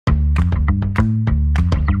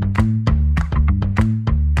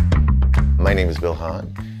My name is Bill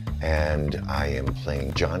Hahn, and I am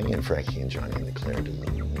playing Johnny and Frankie and Johnny in the Clair de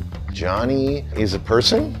Lune. Johnny is a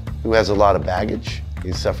person who has a lot of baggage.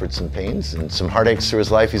 He's suffered some pains and some heartaches through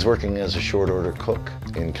his life. He's working as a short order cook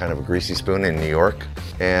in kind of a greasy spoon in New York.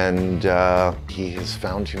 And he has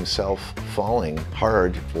found himself falling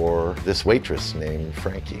hard for this waitress named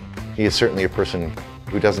Frankie. He is certainly a person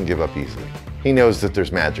who doesn't give up easily. He knows that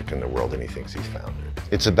there's magic in the world and he thinks he's found it.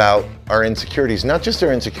 It's about our insecurities, not just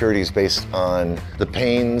our insecurities based on the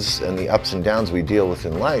pains and the ups and downs we deal with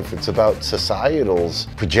in life. It's about societal's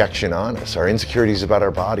projection on us, our insecurities about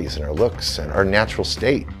our bodies and our looks and our natural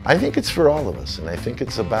state. I think it's for all of us, and I think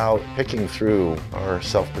it's about picking through our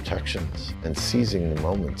self-protections and seizing the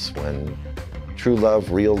moments when true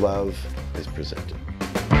love, real love is presented.